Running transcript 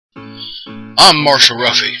I'm Marshall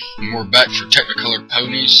Ruffy, and we're back for technicolored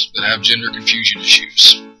ponies that have gender confusion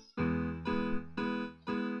issues.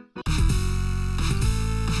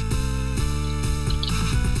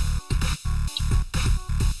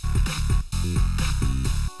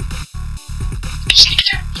 Sneak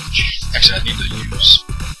attack. Actually, I need to use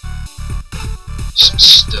some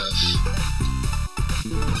stuff.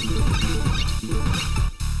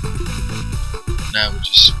 Now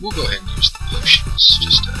we'll go ahead and use the potions.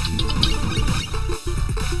 Just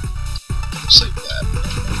save that.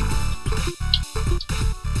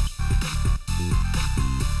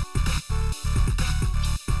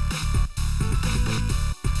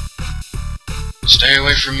 Stay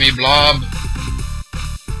away from me, Blob.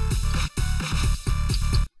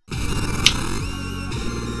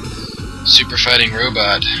 Super fighting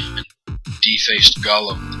robot and defaced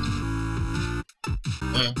golem.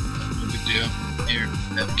 Well, no big deal. Here,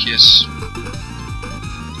 have a kiss.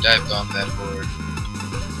 Dive bomb that horde.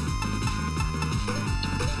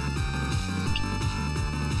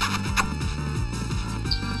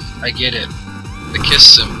 I get it. The kiss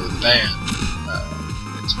symbol banned.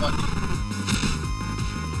 It's funny.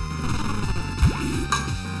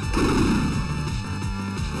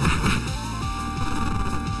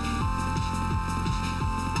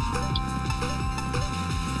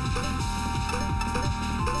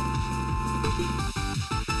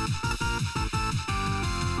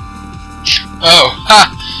 Oh, ha!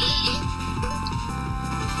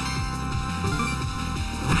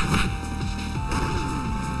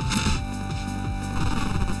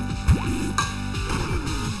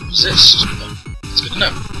 What's this? That's good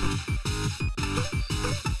enough.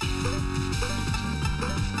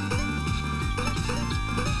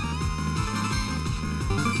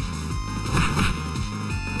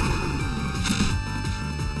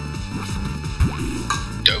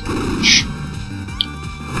 Doge.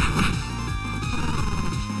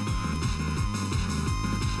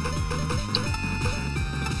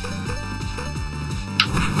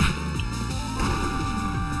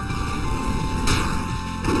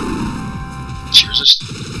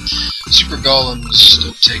 Super golems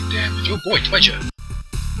don't take damage. Oh boy, Twitcha!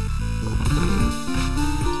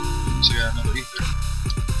 So yeah, another ether.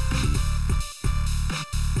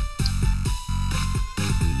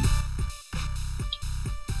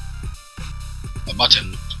 A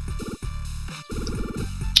button.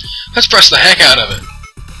 Let's press the heck out of it!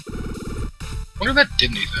 Wonder if that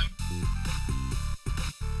did anything.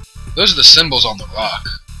 Those are the symbols on the rock.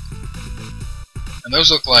 And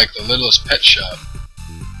those look like the littlest pet shop.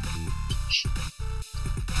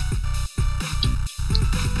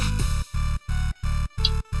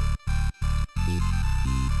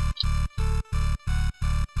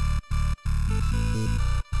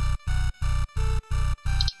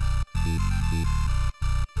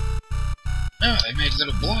 Oh, they made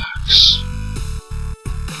little blocks.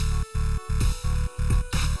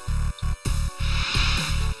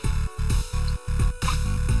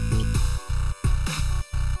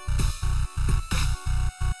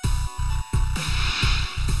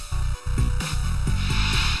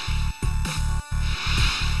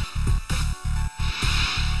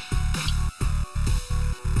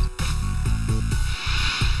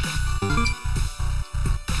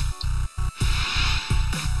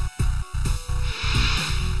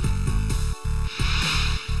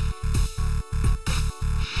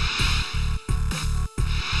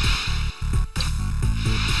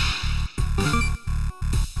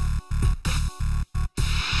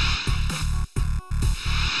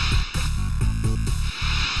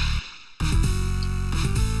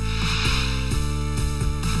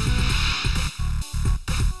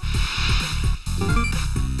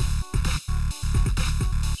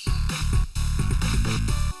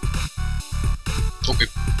 Okay.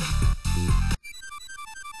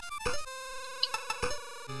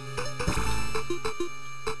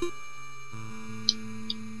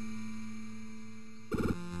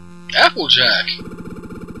 Applejack!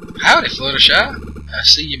 Howdy, Fluttershy. I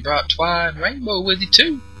see you brought Twine Rainbow with you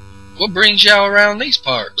too. What brings y'all around these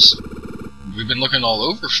parts? We've been looking all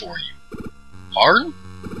over for you. Pardon?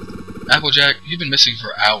 Applejack, you've been missing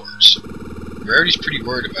for hours. Rarity's pretty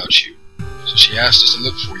worried about you, so she asked us to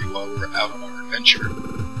look for you while we were out on our adventure.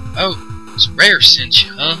 Oh, it's Rare sent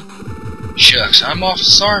you, huh? Shucks, I'm awful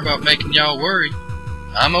sorry about making y'all worry.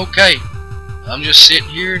 I'm okay. I'm just sitting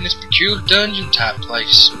here in this peculiar dungeon type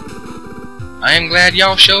place. I am glad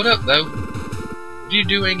y'all showed up, though. What are you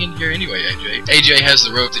doing in here anyway, AJ? AJ has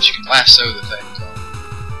the rope that you can lasso the things on.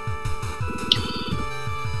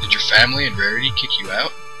 Did your family and Rarity kick you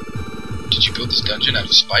out? Did you build this dungeon out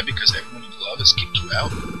of spite because everyone you love has kicked you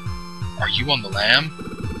out? Are you on the lam?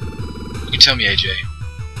 You tell me, AJ.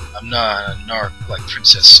 I'm not a narc like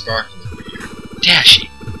Princess Sparkle over here. Dashy!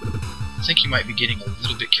 I think you might be getting a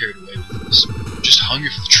little bit carried away with this. Just hungry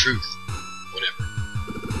for the truth. Whatever.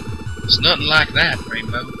 It's nothing like that,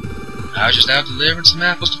 Rainbow. I was just out delivering some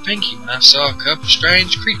apples to Pinky when I saw a couple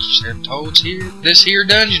strange creatures heading towards this here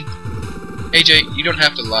dungeon. AJ, you don't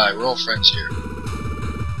have to lie. We're all friends here.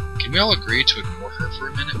 Can we all agree to ignore her for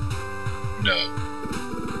a minute?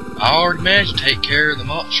 No. I already managed to take care of the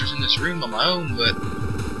monsters in this room on my own, but,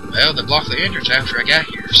 well, they blocked the entrance after I got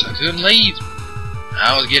here, so I couldn't leave.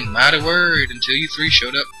 I was getting mighty worried until you three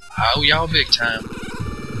showed up. I owe y'all big time.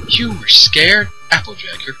 You were scared?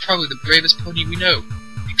 Applejack, you're probably the bravest pony we know.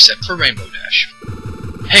 Except for Rainbow Dash.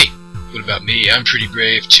 Hey, what about me? I'm pretty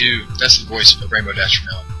brave too. That's the voice of Rainbow Dash from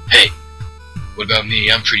now on. Hey, what about me?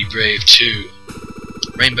 I'm pretty brave too.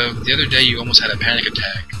 Rainbow, the other day you almost had a panic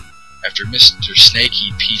attack after Mr.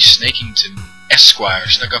 Snaky P. Snakington Esquire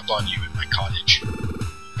snuck up on you at my cottage.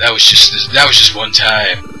 That was just one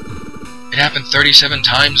time. It happened 37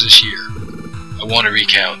 times this year. I want to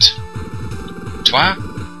recount. Twi?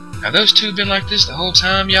 Have those two been like this the whole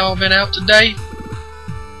time y'all been out today?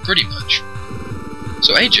 Pretty much.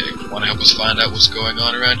 So AJ, want to help us find out what's going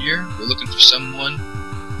on around here? We're looking for someone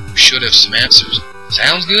who should have some answers.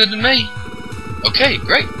 Sounds good to me. Okay,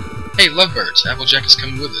 great. Hey, lovebirds, Applejack is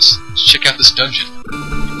coming with us. Let's check out this dungeon.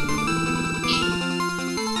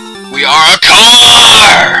 We are a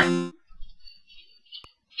car!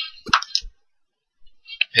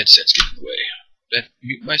 Headset's getting in the way. Did I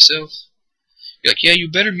mute myself? You're like, yeah, you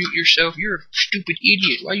better mute yourself. You're a stupid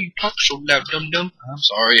idiot. Why you talk so loud, dum-dum? I'm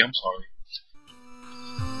sorry.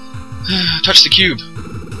 Touch the cube.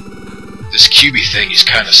 This cubey thing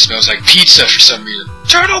kinda smells like pizza for some reason.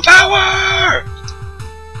 Turtle power!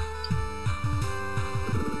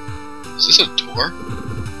 Is this a door?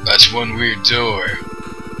 That's one weird door.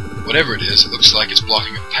 Whatever it is, it looks like it's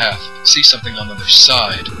blocking a path. I can see something on the other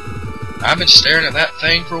side. I've been staring at that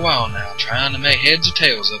thing for a while now, trying to make heads or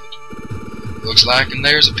tails of it. Looks like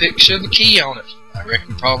there's a picture of a key on it. I reckon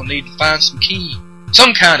we probably need to find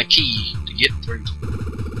some kind of key, to get through.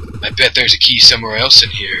 I bet there's a key somewhere else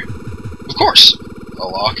in here. Of course, a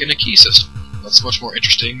lock and a key system. That's much more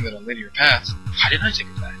interesting than a linear path. Why didn't I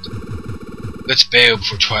think of that? Let's bail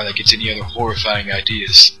before Twilight gets any other horrifying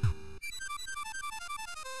ideas.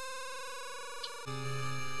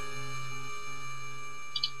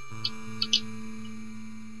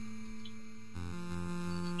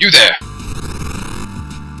 You there!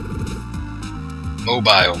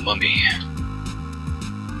 Mobile mummy.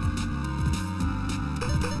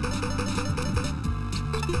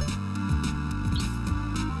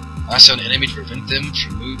 I saw an enemy to prevent them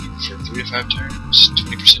from moving for 3 to 5 turns.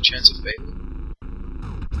 20% chance of failure.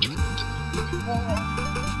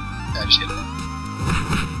 I just hit it.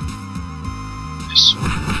 Yes.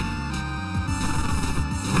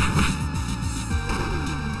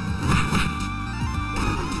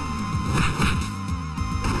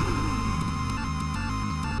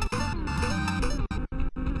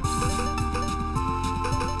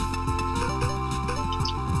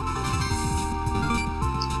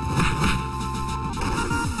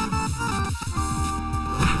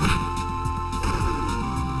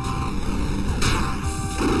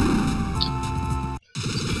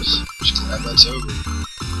 That's over.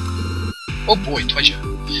 Oh boy, twice.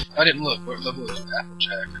 I didn't look. What level is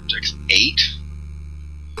Applejack? Applejack's 8?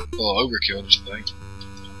 A little overkill, just think.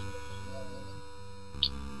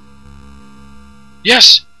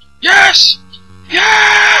 Yes! Yes!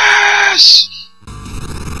 Yes!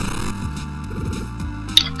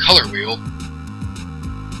 A color wheel.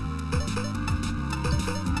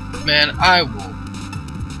 Man, I will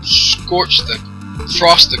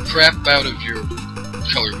frost the crap out of your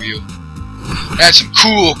color wheel. Add some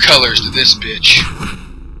cool colors to this bitch.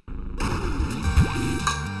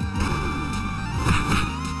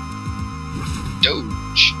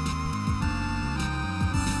 Doge.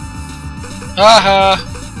 Haha.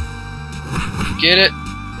 Get it?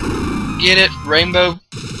 Get it? Rainbow.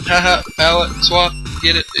 Haha. Palette swap.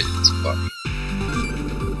 Get it? It's funny.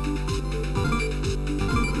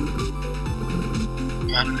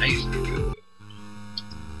 Not an eighth.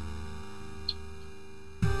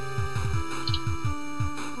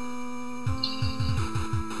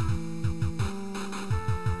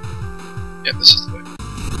 Yep, this is the way.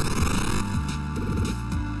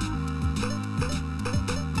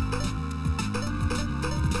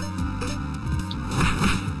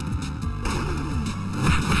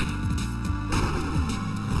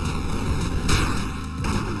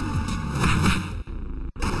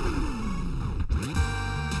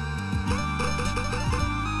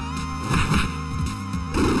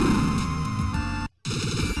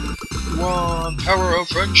 on, power of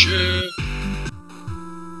friendship.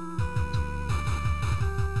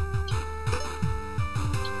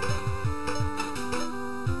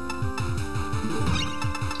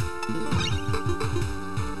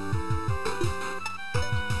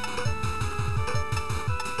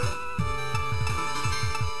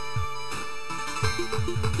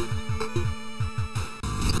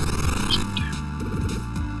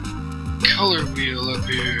 Color wheel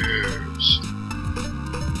appears.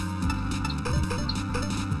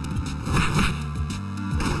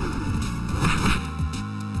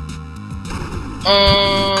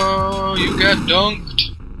 Oh, you got dunked.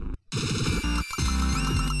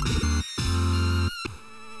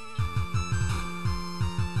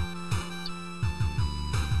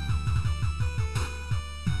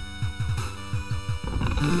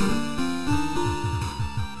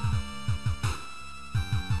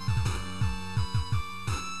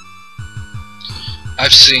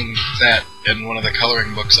 I've seen that in one of the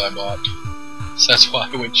coloring books I bought, so that's why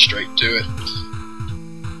I went straight to it.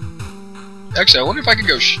 Actually, I wonder if I could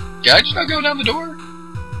go. Can I just not go down the door?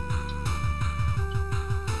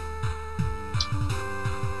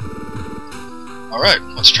 All right,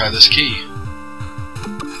 let's try this key.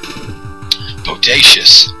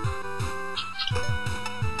 Bodacious.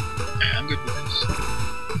 Yeah, I'm good with this.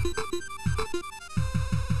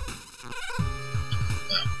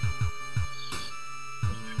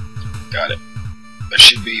 Got it. There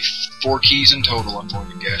should be 4 keys in total, I'm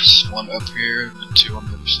going to guess. 1 up here, and 2 on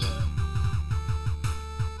the other side.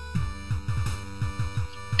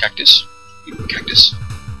 Cactus? Cactus?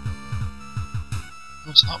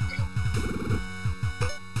 No, it's not well.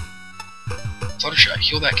 Fluttershy,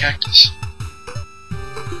 heal that cactus.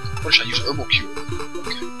 Fluttershy, use herbal cure.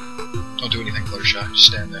 Okay. Don't do anything, Fluttershy. Just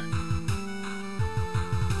stand there.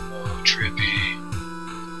 Oh, trippy.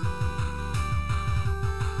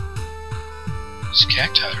 These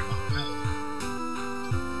cacti are not well.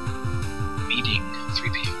 Meeting 3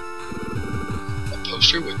 p.m. A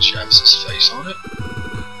poster with Javis's face on it.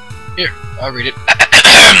 Here, I'll read it.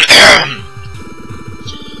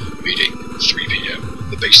 Meeting 3 p.m.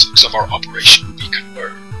 The basics of our operation will be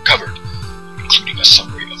covered, including a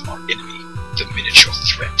summary of our enemy, the miniature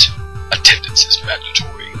threat. Attendance is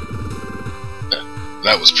mandatory.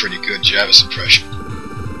 That was pretty good Javis impression.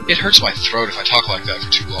 It hurts my throat if I talk like that for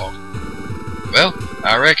too long. Well,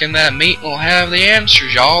 I reckon that meeting will have the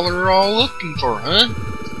answers y'all are all looking for, huh?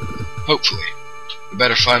 Hopefully. We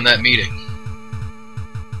better find that meeting.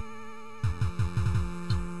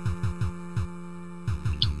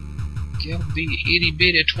 Gonna be itty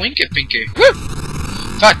bitty twinky pinky. Woo!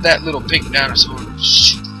 Fight that little pink dinosaur.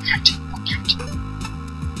 Right.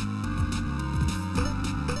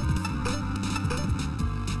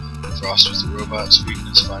 Frost was the robot's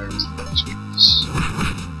weakness, fire was the robot's weakness.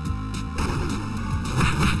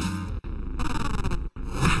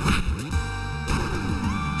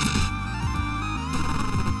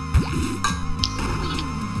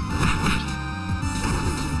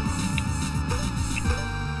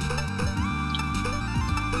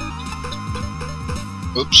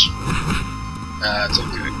 Oops. That's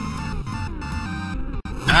okay.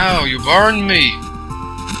 Ow, you burned me!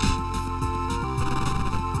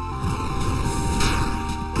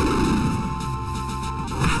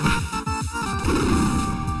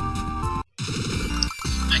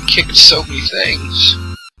 I kicked so many things.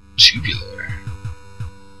 Tubular.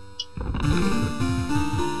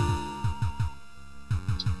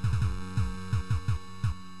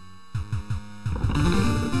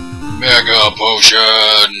 Mega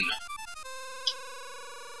potion!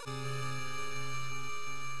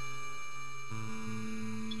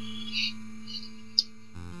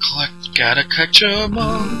 Gotta catch 'em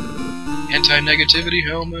all. Anti-negativity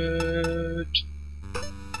helmet.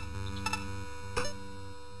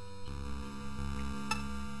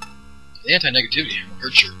 The anti-negativity helmet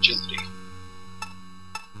hurts your agility.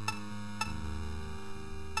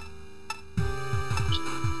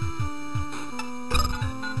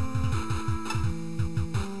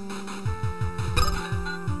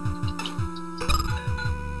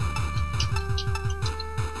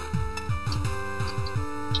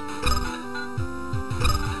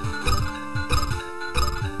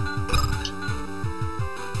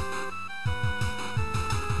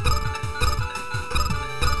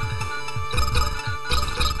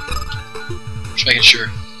 Just making sure.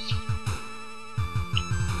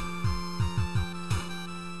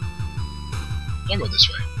 I'll go this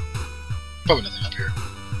way. Probably nothing up here.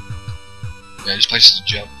 Yeah, just places to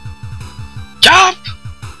jump. Jump!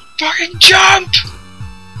 Fucking jump!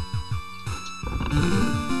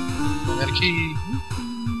 I got a key.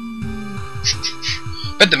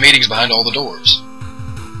 But the meeting's behind all the doors.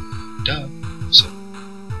 Duh. So.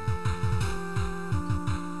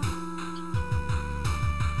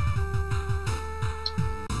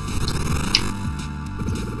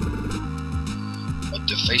 A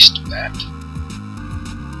defaced bat.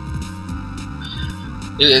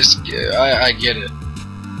 It is. I get it.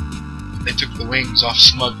 They took the wings off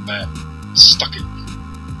Smug Bat, stuck it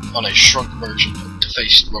on a shrunk version of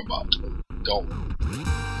defaced robot. Go.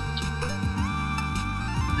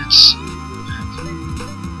 Let's see. What have you?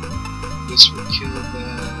 This will kill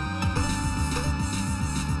that.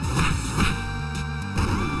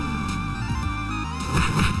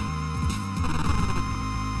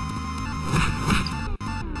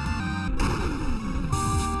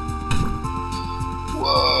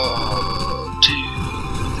 Whoa, dude,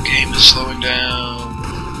 the game is slowing down.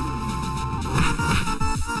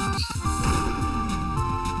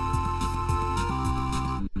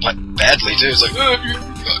 But badly too, it's like, oh,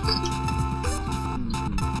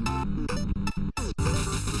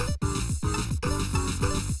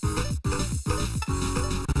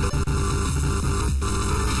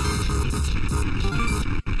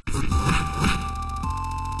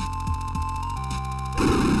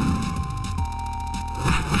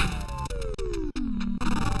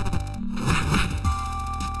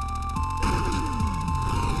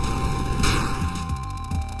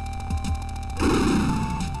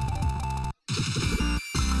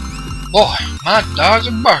 boy, my dogs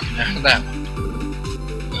are barking after that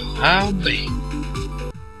one. Well, I'll be.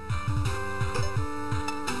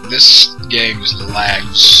 This game just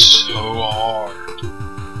lags so hard.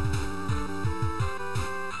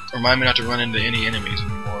 Remind me not to run into any enemies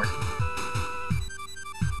anymore.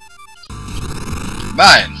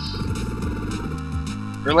 Buying.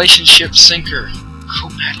 Relationship sinker.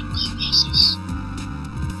 Chromatic colossus.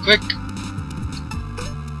 Quick.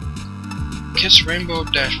 Kiss rainbow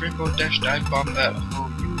dash dive bomb that.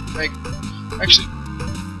 Oh, you make. Actually.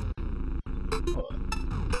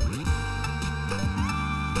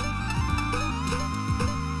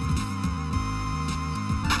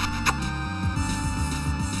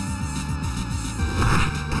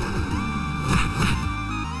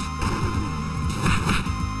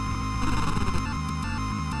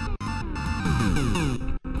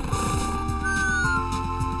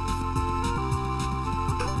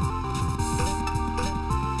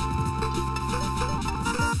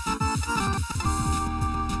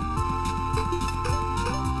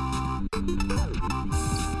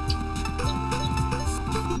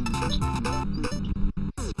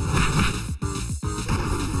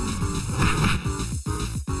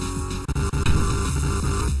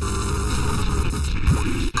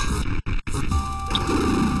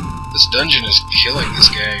 This dungeon is killing this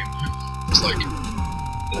game. It's like...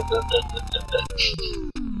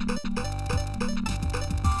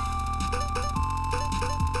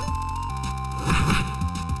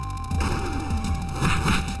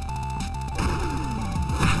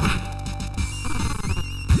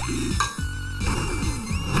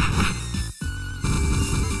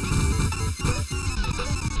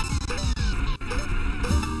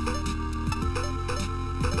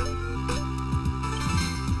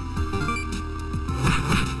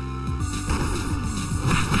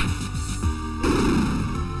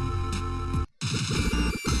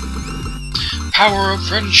 Power of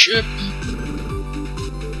friendship.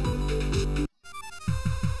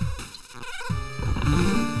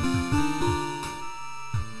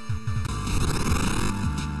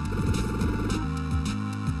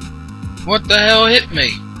 What the hell hit me?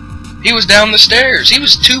 He was down the stairs. He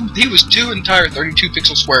was two entire 32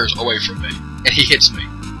 pixel squares away from me, and he hits me.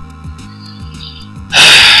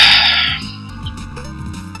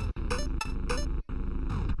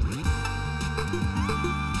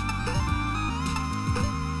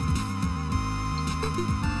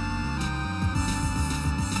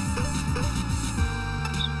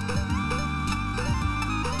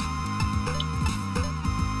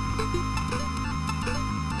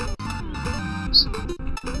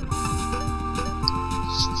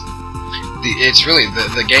 It's really,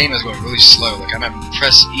 the game is going really slow. Like, I'm having to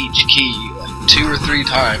press each key like 2 or 3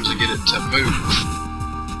 times to get it to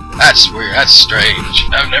move. That's weird, that's strange.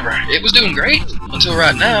 It was doing great until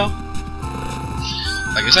right now.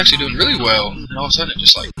 Like, it's actually doing really well, and all of a sudden it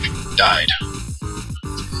just like died.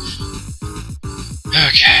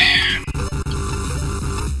 Okay.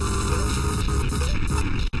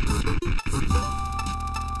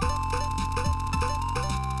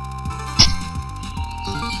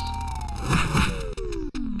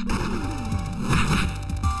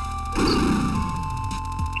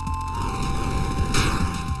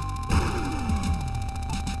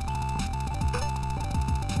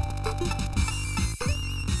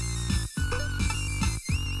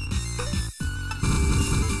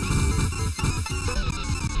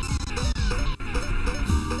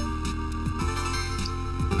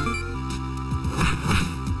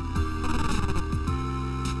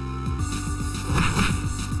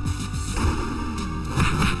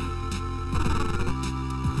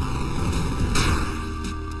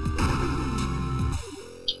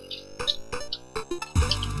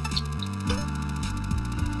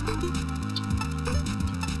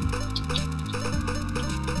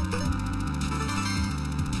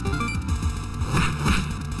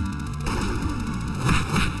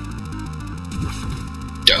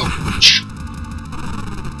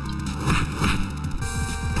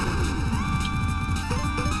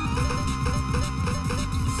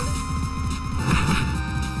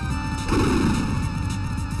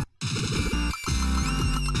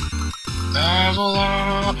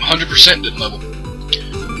 100% didn't level.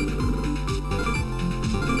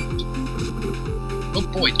 Oh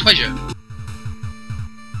boy, treasure.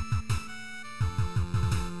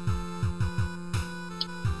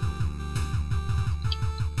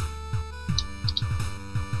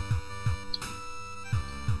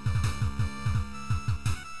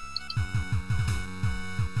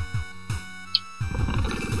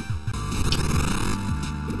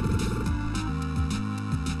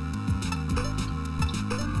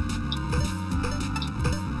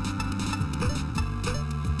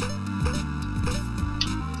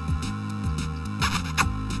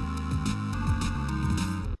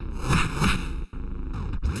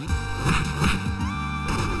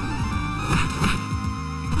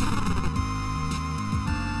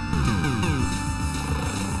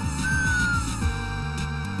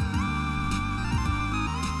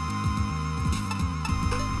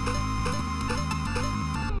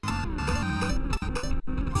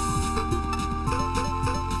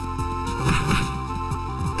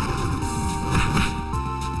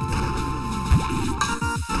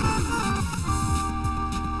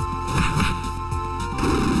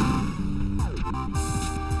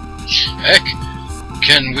 Heck,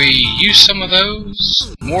 can we use some of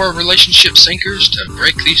those more relationship sinkers to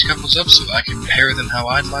break these couples up so I can pair them how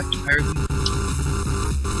I'd like to pair them?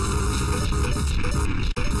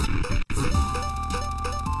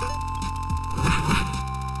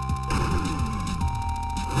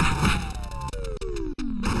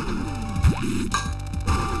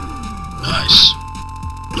 Nice.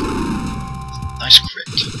 Nice crit.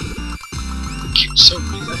 Cute so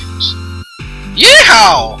many things.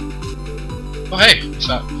 Yeehaw! Oh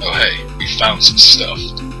hey, we found some stuff.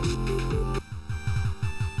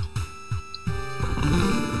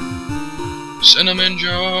 Cinnamon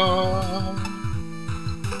jar.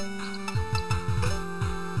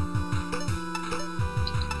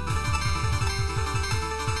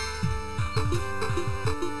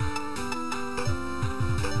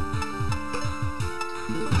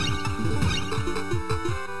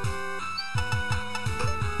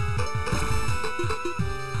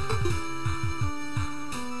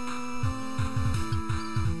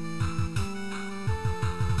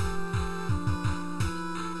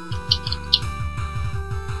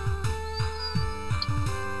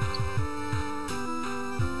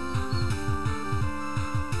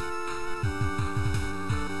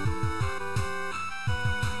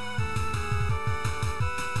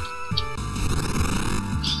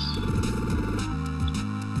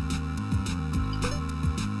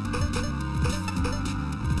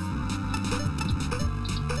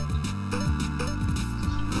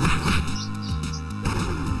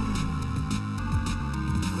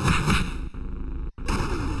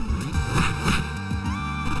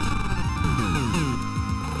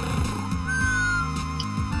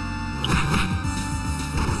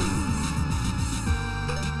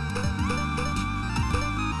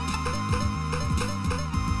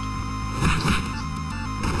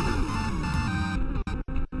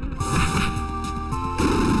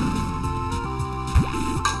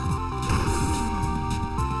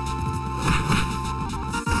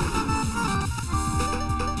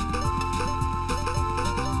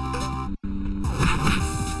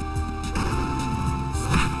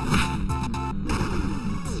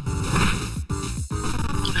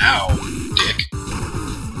 Ow, dick.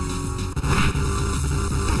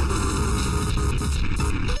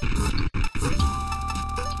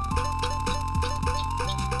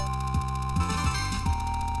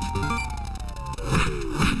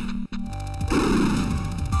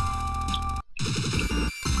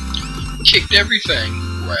 Kicked everything.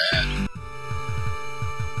 Rad.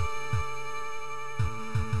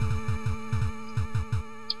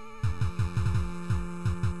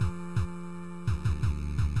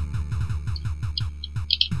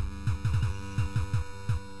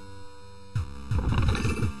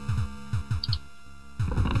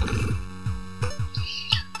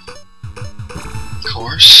 Of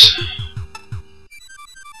course.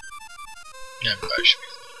 Yeah, everybody should be.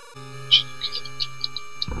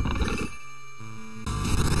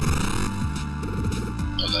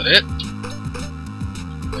 Is that it?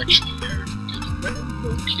 Actually, here, get a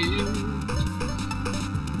rainbow kid.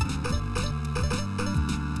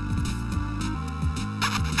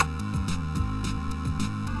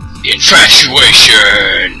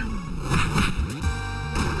 Infatuation!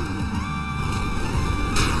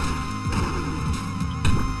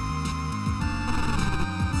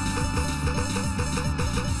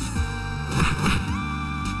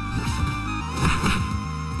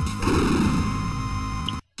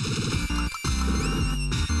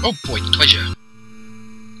 Oh boy, treasure.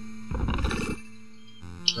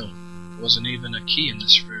 wasn't even a key in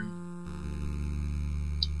this room.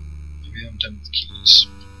 Maybe I'm done with keys.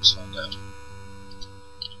 Let's find out.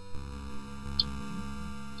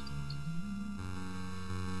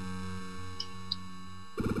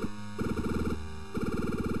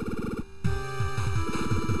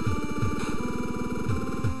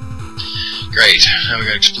 Great, now we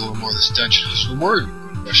gotta explore more of this dungeon. I was worried we were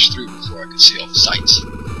going to rush through before I could see all the sights.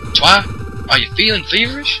 Twi, are you feeling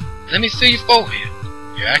feverish? Let me feel your forehead.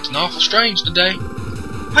 You're acting awful strange today.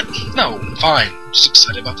 What? No, I'm fine. I'm just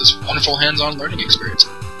excited about this wonderful hands-on learning experience.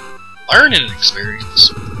 Learning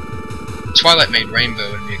experience? Twilight made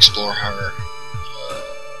Rainbow and me explore her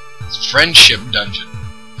friendship dungeon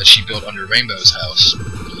that she built under Rainbow's house.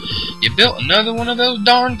 You built another one of those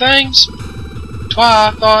darn things? Twi,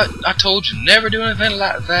 I thought I told you never do anything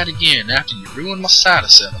like that again after you ruined my cider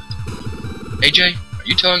cellar. AJ, are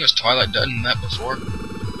you telling us Twilight done that before?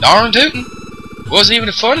 Darn tootin'! It wasn't even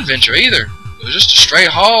a fun adventure either. It was just a straight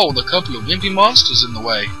hall with a couple of wimpy monsters in the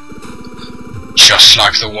way. Just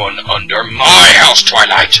like the one under my house,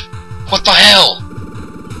 Twilight! What the hell?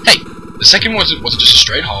 Hey, the second one wasn't just a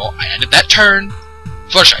straight hall. I added that turn.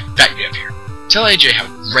 Fluttershy, back me up here. Tell AJ how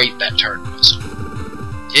great that turn was.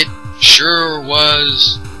 It sure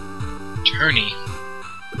was turny.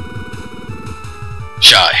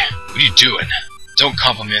 Shy, what are you doing? Don't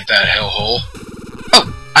compliment that hellhole.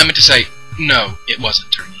 Oh, I meant to say, no, it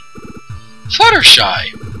wasn't turny.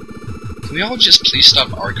 Fluttershy! Can we all just please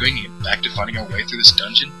stop arguing and get back to finding our way through this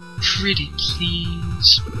dungeon? Pretty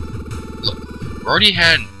please. Look, we already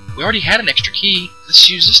had an extra key. Let's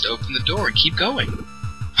use this to open the door and keep going.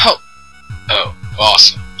 Oh,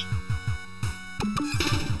 awesome.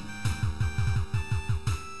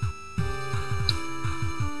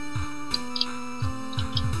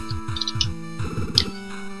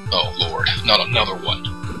 Oh lord, not another one.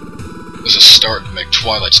 This is starting to make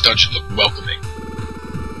Twilight's dungeon look welcoming.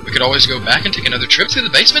 We could always go back and take another trip through the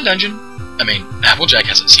basement dungeon. I mean, Applejack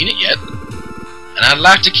hasn't seen it yet. And I'd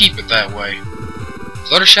like to keep it that way.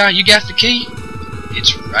 Fluttershy, you got the key?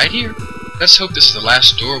 It's right here. Let's hope this is the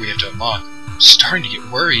last door we have to unlock. I'm starting to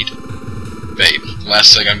get worried. Babe, the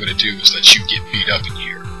last thing I'm going to do is let you get beat up in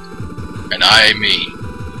here. And I mean,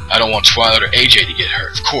 I don't want Twilight or AJ to get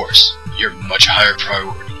hurt, of course. You're a much higher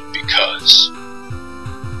priority because,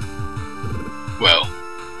 well,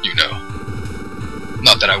 you know.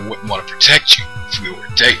 Not that I wouldn't want to protect you if we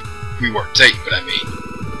weren't dating, but I mean.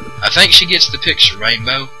 I think she gets the picture,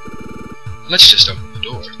 Rainbow. Let's just open the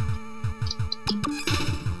door.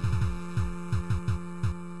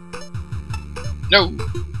 No!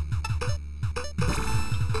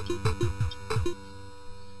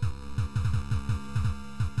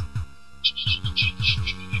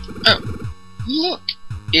 Oh, look!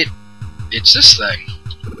 It's this thing.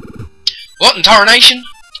 What in tarnation?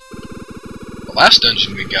 The last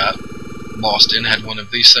dungeon we got lost in had one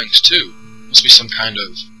of these things too. Must be some kind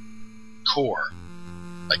of core,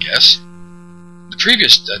 I guess. The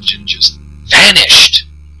previous dungeon just vanished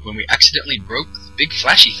when we accidentally broke the big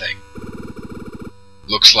flashy thing.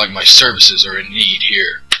 Looks like my services are in need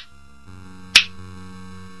here.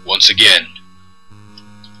 Once again.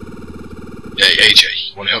 Hey, AJ,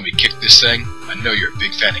 you wanna help me kick this thing? I know you're a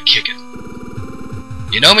big fan of kicking.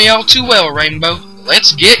 You know me all too well, Rainbow.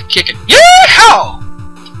 Let's get kicking. Yeehaw!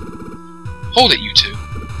 Hold it, you two.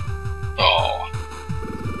 Oh.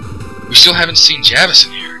 We still haven't seen Javis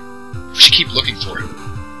in here. We should keep looking for him.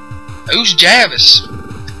 Who's Javis?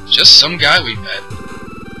 Just some guy we met.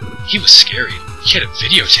 He was scary. He had a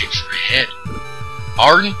videotape for a head.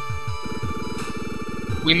 Arden?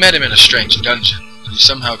 We met him in a strange dungeon that he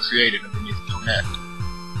somehow created underneath the net.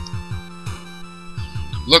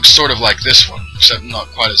 Looks sort of like this one, except not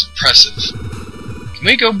quite as impressive. Can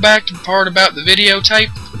we go back to the part about the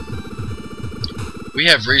videotape? We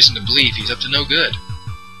have reason to believe he's up to no good.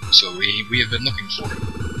 So we have been looking for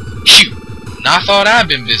him. Phew! And I thought I'd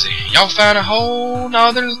been busy. Y'all found a whole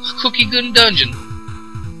nother cookie good dungeon.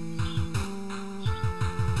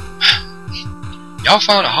 Y'all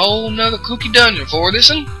found a whole nother cookie dungeon for this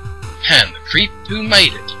one? And the creep who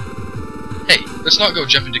made it. Hey, let's not go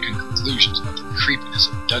jumping to conclusions about the creepiness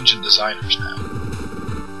of dungeon designers now.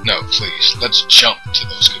 No, please, let's jump to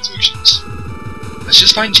those conclusions. Let's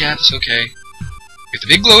just find Javis, okay? If the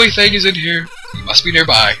big glowy thing is in here, he must be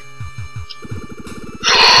nearby.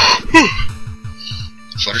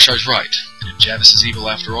 Fluttershy's right. And if Javis is evil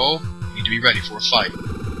after all, we need to be ready for a fight.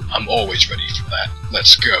 I'm always ready for that.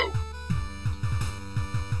 Let's go.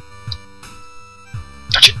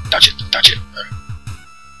 Touch it, touch it, touch it.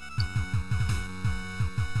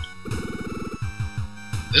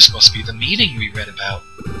 This must be the meeting we read about.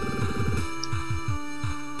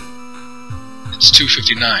 It's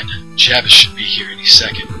 2:59. Javis should be here any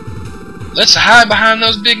second. Let's hide behind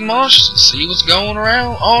those big marshes and see what's going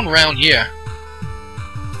on around here.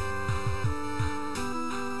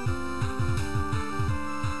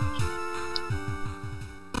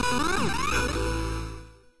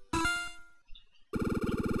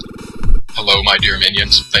 Hello, my dear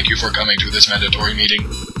minions. Thank you for coming to this mandatory meeting.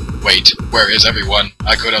 Wait, where is everyone?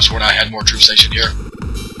 I could have sworn I had more troops stationed here.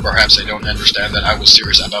 Perhaps they don't understand that I was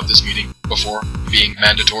serious about this meeting before being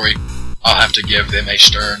mandatory. I'll have to give them a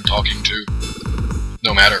stern talking to.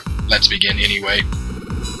 No matter, let's begin anyway.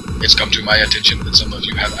 It's come to my attention that some of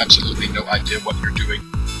you have absolutely no idea what you're doing,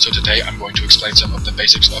 so today I'm going to explain some of the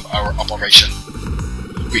basics of our operation.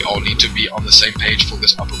 We all need to be on the same page for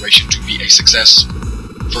this operation to be a success.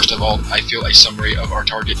 First of all, I feel a summary of our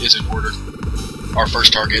target is in order. Our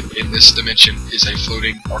first target in this dimension is a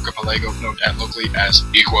floating archipelago known locally as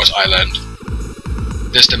Equos Island.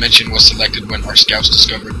 This dimension was selected when our scouts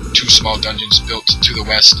discovered 2 small dungeons built to the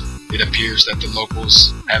west. It appears that the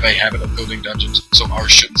locals have a habit of building dungeons, so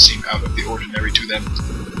ours shouldn't seem out of the ordinary to them.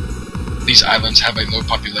 These islands have a low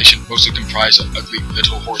population, mostly comprised of ugly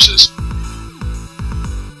little horses.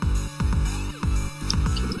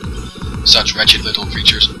 Such wretched little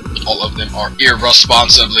creatures, all of them are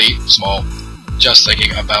irresponsibly small. Just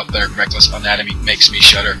thinking about their reckless anatomy makes me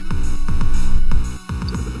shudder.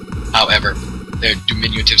 However, their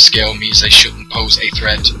diminutive scale means they shouldn't pose a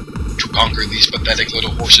threat. To conquer these pathetic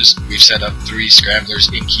little horses, we've set up 3 scramblers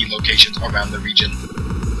in key locations around the region.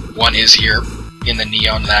 One is here, in the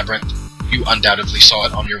Neon Labyrinth. You undoubtedly saw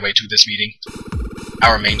it on your way to this meeting.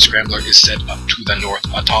 Our main scrambler is set up to the north,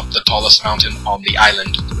 atop the tallest mountain on the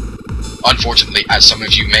island. Unfortunately, as some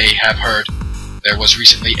of you may have heard, there was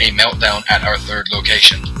recently a meltdown at our 3rd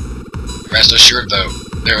location. Rest assured though,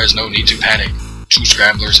 there is no need to panic. 2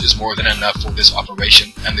 scramblers is more than enough for this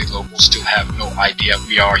operation, and the locals still have no idea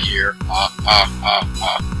we are here.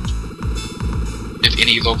 If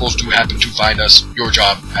any locals do happen to find us, your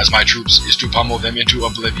job, as my troops, is to pummel them into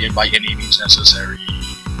oblivion by any means necessary.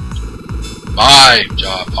 My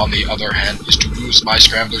job, on the other hand, is to use my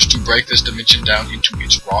scramblers to break this dimension down into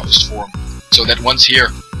its rawest form, so that once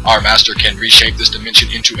here, our master can reshape this dimension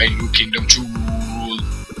into a new kingdom to rule.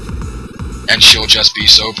 And she'll just be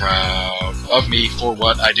so proud of me for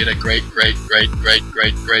what I did a great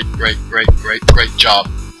job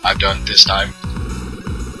I've done this time.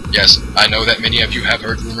 Yes, I know that many of you have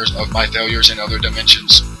heard rumors of my failures in other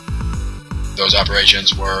dimensions. Those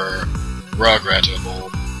operations were regrettable,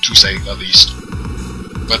 to say the least.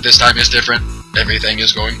 But this time is different. Everything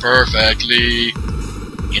is going perfectly.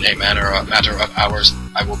 In a matter of hours,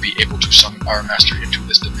 I will be able to summon our master into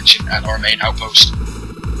this dimension at our main outpost.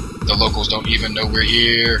 The locals don't even know we're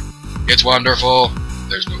here. It's wonderful.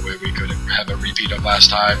 There's no way we could have a repeat of last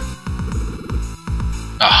time.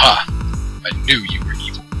 Aha! I knew you were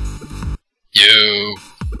evil. You!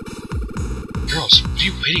 Girls, what are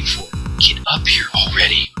you waiting for? Get up here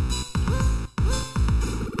already!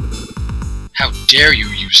 How dare you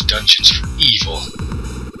use dungeons for evil?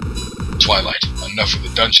 Twilight, enough of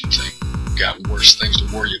the dungeon thing. Got worse things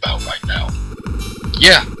to worry about right now.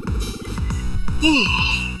 Yeah.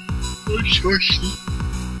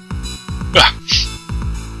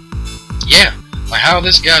 Yeah, like how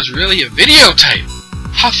this guy's really a videotape.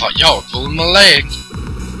 I thought y'all were pulling my leg.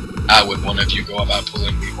 How would one of you go about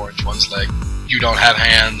pulling the orange one's leg? You don't have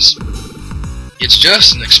hands. It's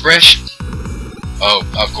just an expression. Oh,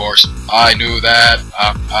 of course, I knew that.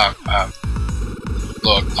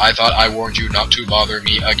 Look, I thought I warned you not to bother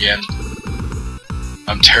me again.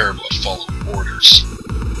 I'm terrible at following orders.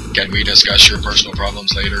 Can we discuss your personal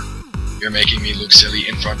problems later? You're making me look silly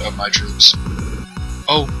in front of my troops.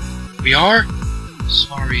 Oh, we are?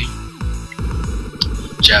 Sorry.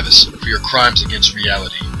 Javis, for your crimes against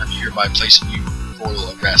reality, I'm hereby placing you in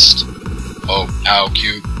royal arrest. Oh, how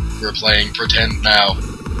cute. We're playing pretend now.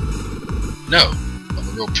 No, I'm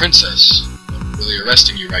a real princess. I'm really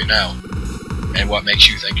arresting you right now. And what makes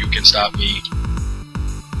you think you can stop me?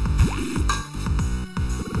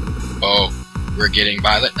 Oh, we're getting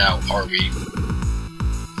violent now, are we?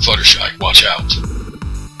 Fluttershy, watch out.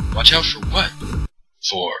 Watch out for what?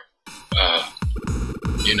 For,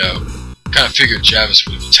 you know, kinda figured Javis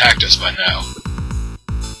would have attacked us by now.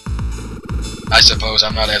 I suppose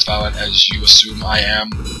I'm not as violent as you assume I am.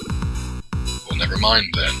 Well, never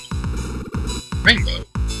mind then. Rainbow,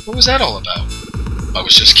 what was that all about? I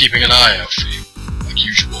was just keeping an eye out for you, like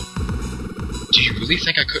usual. Do you really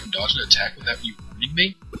think I couldn't dodge an attack without you warning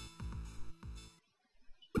me?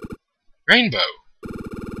 Rainbow!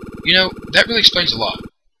 You know, that really explains a lot.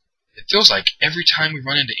 It feels like every time we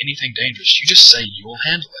run into anything dangerous, you just say you will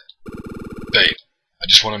handle it. Babe, I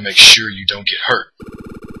just want to make sure you don't get hurt.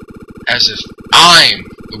 As if I'm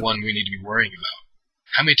the one we need to be worrying about.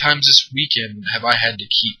 How many times this weekend have I had to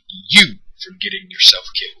keep you from getting yourself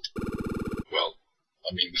killed? Well,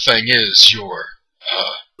 I mean, the thing is,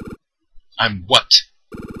 I'm what?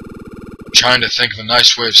 I'm trying to think of a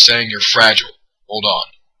nice way of saying you're fragile. Hold on.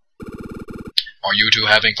 Are you two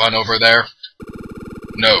having fun over there?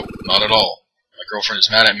 No, not at all. My girlfriend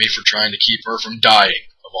is mad at me for trying to keep her from dying,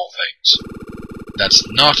 of all things. That's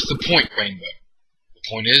not the point, Rainbow. The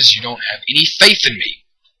point is, you don't have any faith in me.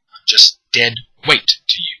 I'm just dead weight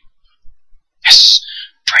to you. Yes!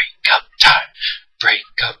 Break up time! Break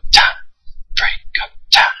up time! Break up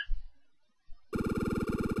time!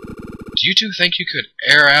 Do you two think you could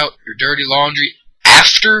air out your dirty laundry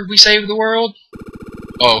after we save the world?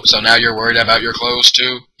 Oh, so now you're worried about your clothes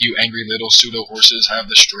too? You angry little pseudo-horses have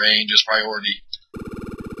the strangest priority.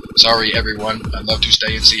 Sorry everyone, I'd love to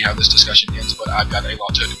stay and see how this discussion ends, but I've got a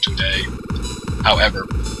lot to do today. However,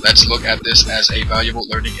 let's look at this as a valuable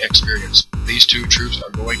learning experience. These two troops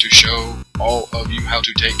are going to show all of you how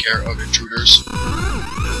to take care of intruders.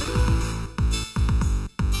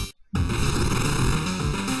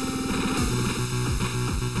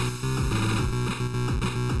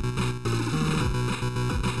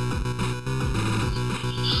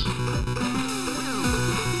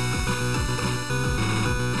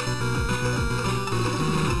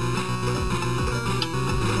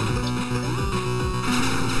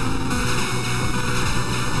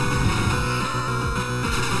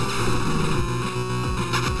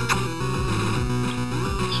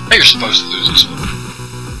 Hey, you're supposed to lose this one.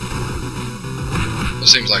 It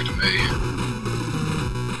seems like to me.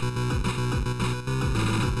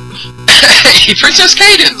 Hey, Princess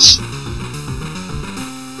Cadence!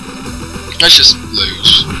 Let's just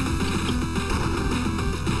lose.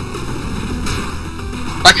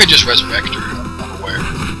 I could just resurrect her, I'm aware.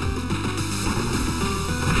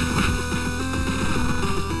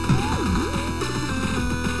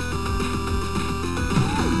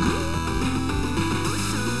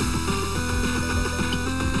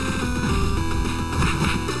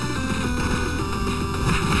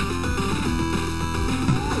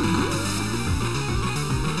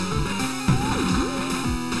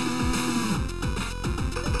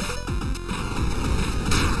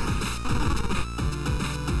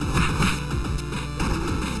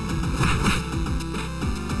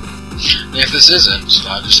 If this isn't,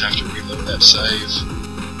 I just have to reload that save,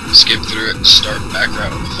 skip through it, and start back right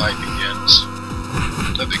when the fight begins.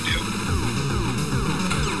 No big deal.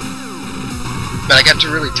 But I got to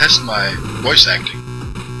really test my voice acting.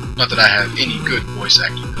 Not that I have any good voice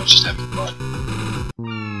acting, I was just having fun.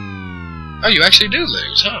 Oh, you actually do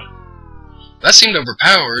lose, huh? That seemed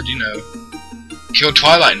overpowered, you know. Killed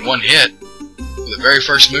Twilight in one hit, with the very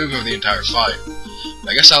first move of the entire fight. But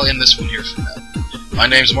I guess I'll end this one here for now. My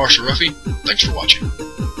name's Ruffy. Thanks for watching.